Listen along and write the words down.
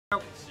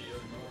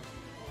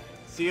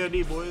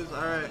TOD, boys.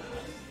 All right.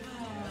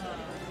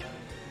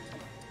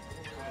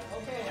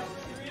 Okay, on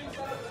stream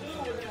setup 2,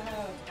 we're gonna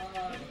have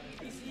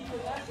PC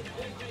with X and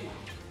Big B.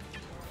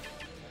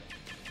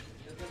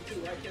 There's them two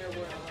right there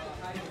where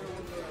Hydra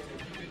with the right here.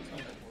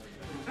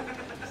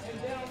 And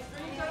then on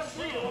stream setup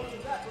 3, we're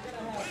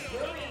gonna have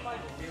Boey and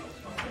Michael.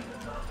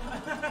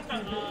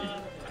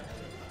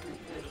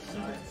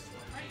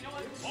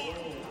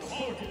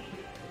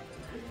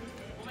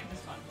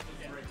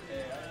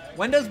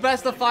 When does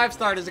best of 5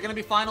 start? Is it going to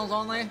be finals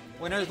only?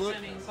 Winners lose?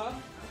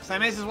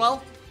 Semis as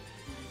well?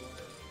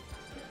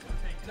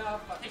 No,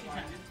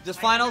 just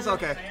finals?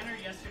 Okay.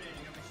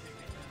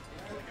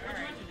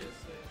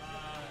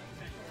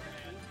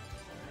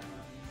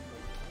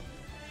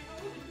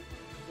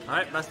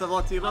 Alright, best of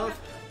luck to you both.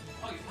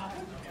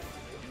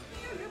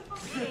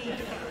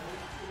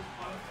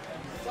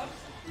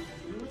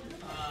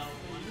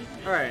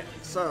 Alright,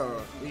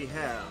 so we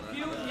have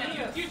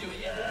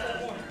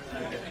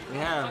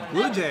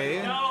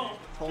BlueJ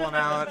pulling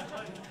out.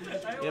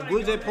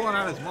 BlueJ pulling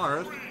out his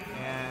Marth,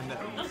 and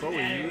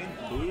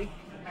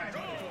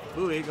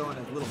Boey going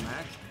as Little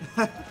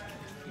Max.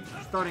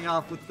 Starting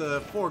off with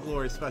the 4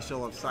 Glory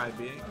special of Side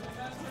B.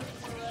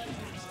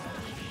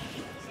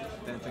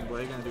 Dancing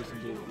Boey gonna do some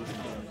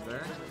decent damage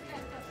there.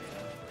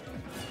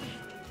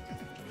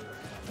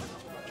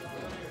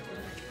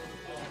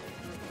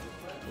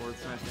 Forward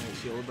smashing a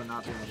shield, but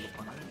not being able to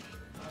punish.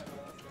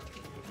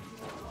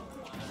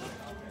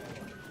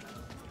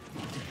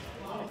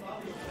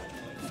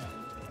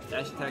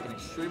 Dash attacking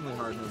extremely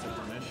hard move to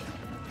punish.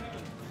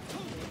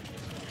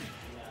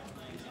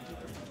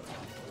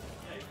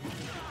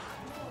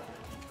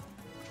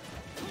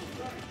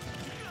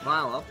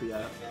 Mile up,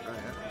 yeah.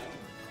 Alright.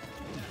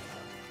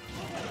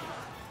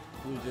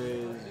 BlueJ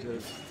is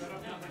just...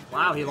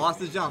 Wow, he lost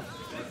his jump.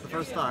 That's the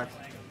first stock.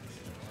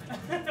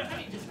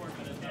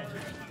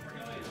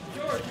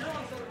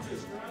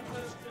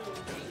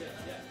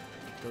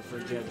 Go for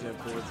a jab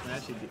forward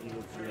smash, he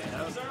will free that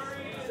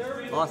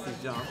out. Lost his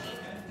jump,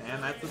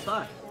 and that's the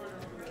stock.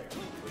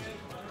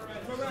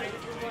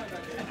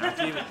 That's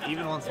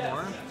even once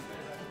more.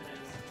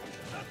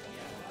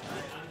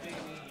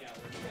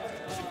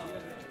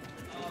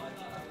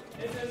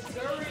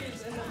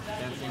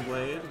 Dancing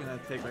Blade, gonna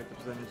take back the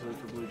percentage lead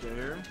for BlueJ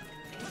here.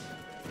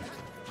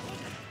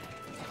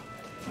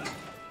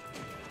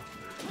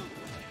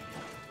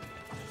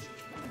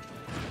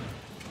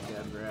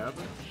 Grab.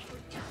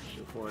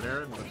 Go forward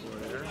air, another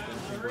forward air.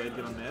 Dancing Blade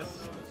gonna miss.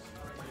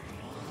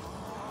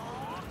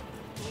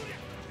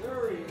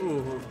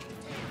 Ooh.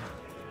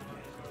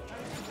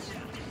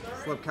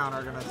 Slip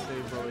counter gonna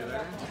save Boey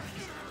there.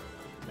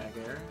 Back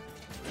air.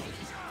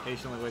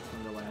 Patiently waits for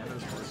him to land.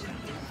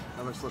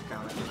 Another slip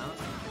counter coming out.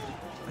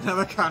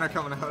 Another counter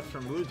coming out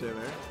from BlueJ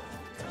there.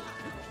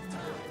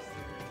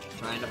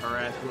 Trying to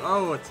harass.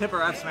 Oh, a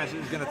tipper F smash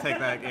is gonna take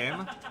that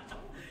game.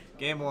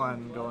 Game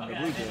 1 going to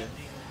BlueJ.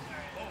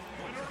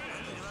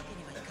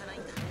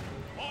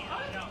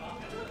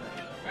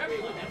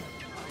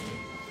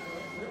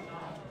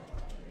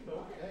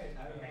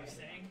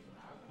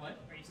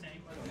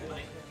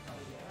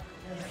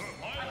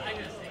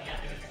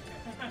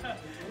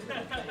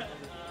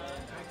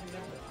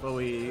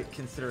 Boey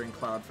considering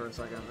Cloud for a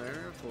second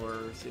there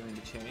for seeming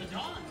to change.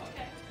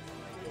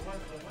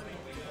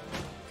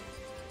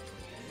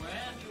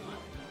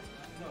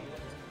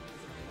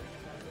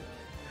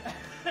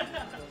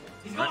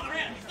 He's going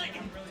around. He's like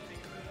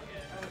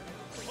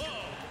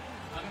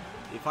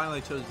he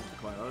finally chose the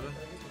Cloud,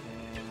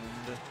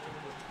 and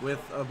with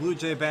a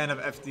BlueJ ban of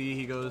FD,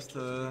 he goes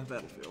to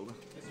Battlefield.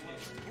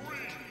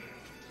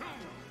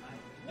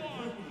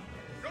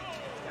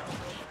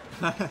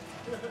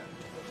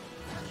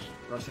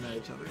 Rushing at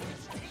each other.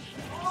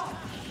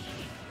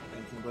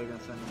 Dancing Blade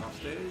gonna send him off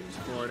stage.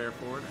 Forward air,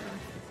 forward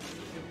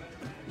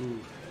air. Ooh.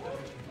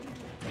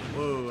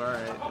 Whoa,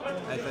 alright.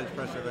 Nice edge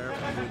pressure there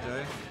from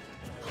BlueJ.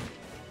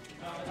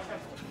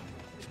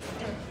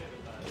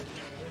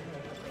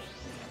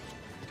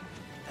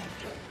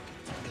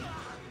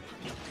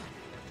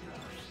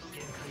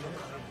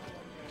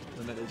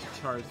 Limit is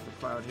charged for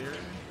Cloud here.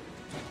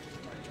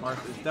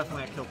 Marth is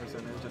definitely at kill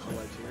percentage, just a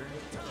ledge here.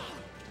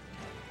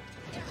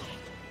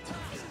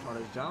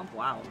 His jump.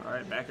 Wow.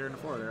 Alright, back air in the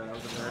forward air. That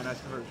was a very nice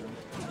conversion.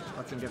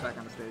 Lets him get back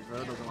on the stage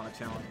though. Doesn't want to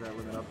challenge that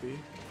with an up B.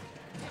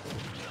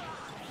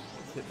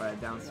 It's hit by a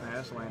down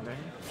smash, landing.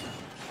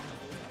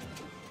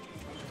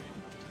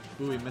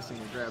 Boey missing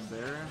a grab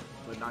there,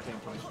 but not getting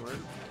punished for it.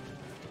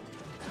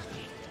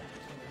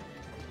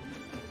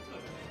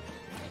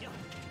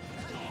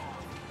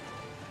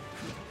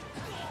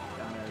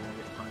 Down air, gonna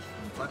get punished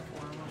from the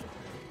platform.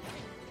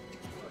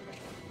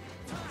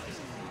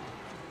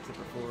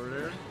 Tipper forward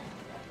air.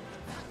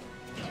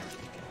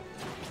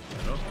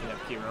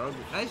 Rogue.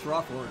 Nice raw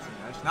forward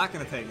smash. Not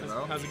gonna take it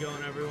though. How's it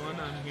going, everyone?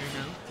 I'm here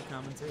now to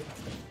commentate.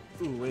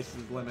 Ooh, wastes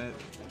his limit.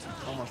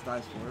 Almost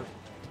dies for it.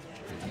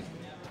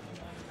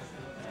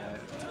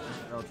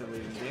 Relatively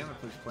even game.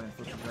 If he's playing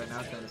flips right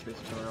now, trying to space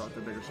each other out with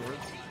their bigger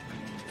swords.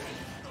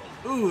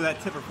 Ooh, that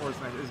tipper forward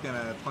smash is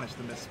gonna punish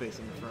the missed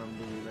spacing from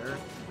Boey there.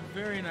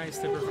 Very nice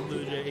tipper from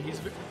BlueJ.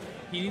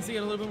 He needs to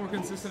get a little bit more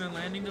consistent in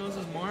landing those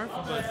as Marth,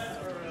 but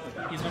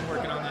he's been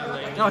working on that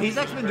lately. No, he's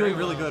actually been doing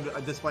really good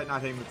despite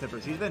not hitting the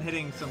tippers. He's been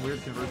hitting some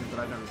weird conversions that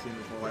I've never seen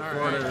before, like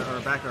forward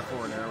or back or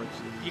forward air, which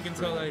is you can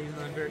tell that he's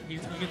not very. You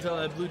can tell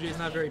that BlueJ's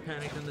not very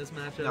panicked in this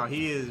matchup. No,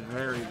 he is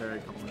very, very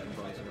calm and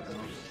composed right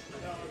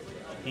now.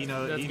 He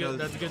knows. That's he good. knows.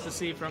 That's good to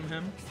see from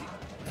him,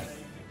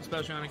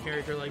 especially on a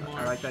character like Marth.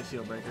 I like that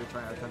shield breaker,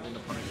 attempting to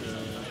punish a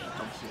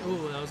jump shield.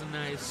 Ooh, that was a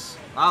nice.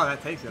 Oh,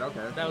 that takes it.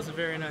 Okay. That was a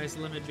very nice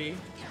limit B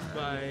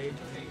by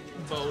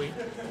Boey. Blade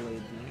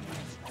beam.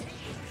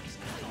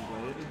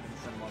 Blade.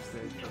 Send him off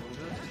stage for a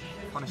little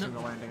bit. Punishing the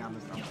landing on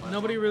this platform.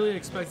 Nobody really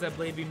expects that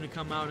blade beam to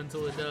come out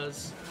until it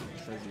does.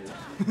 Says you.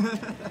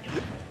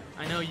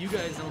 I know you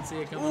guys don't see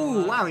it coming.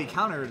 Ooh, wow! He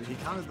countered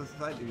the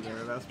side B there.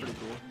 That was pretty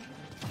cool.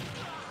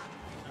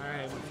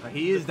 Alright.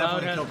 He is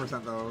definitely kill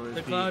percent though.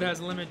 The Cloud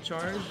has limit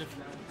charge.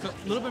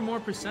 A little bit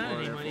more percent,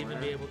 and he might even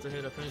be able to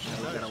hit a finishing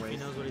touch if he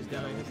knows what he's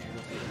doing.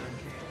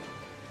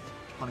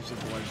 Punishes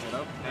the ledge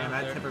setup. And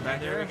that tipper back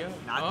there. there. We go.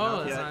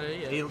 Not that's not it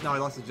yet. He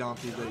lost his jump.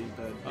 He's dead.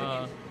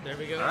 There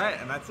we go. Alright,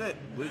 and that's it.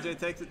 BlueJ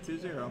takes it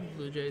 2-0.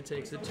 BlueJ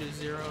takes it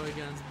 2-0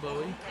 against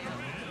Boey.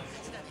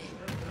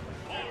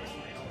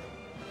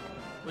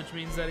 Which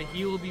means that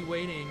he will be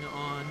waiting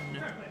on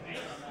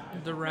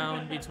the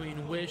round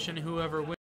between Wish and whoever wins.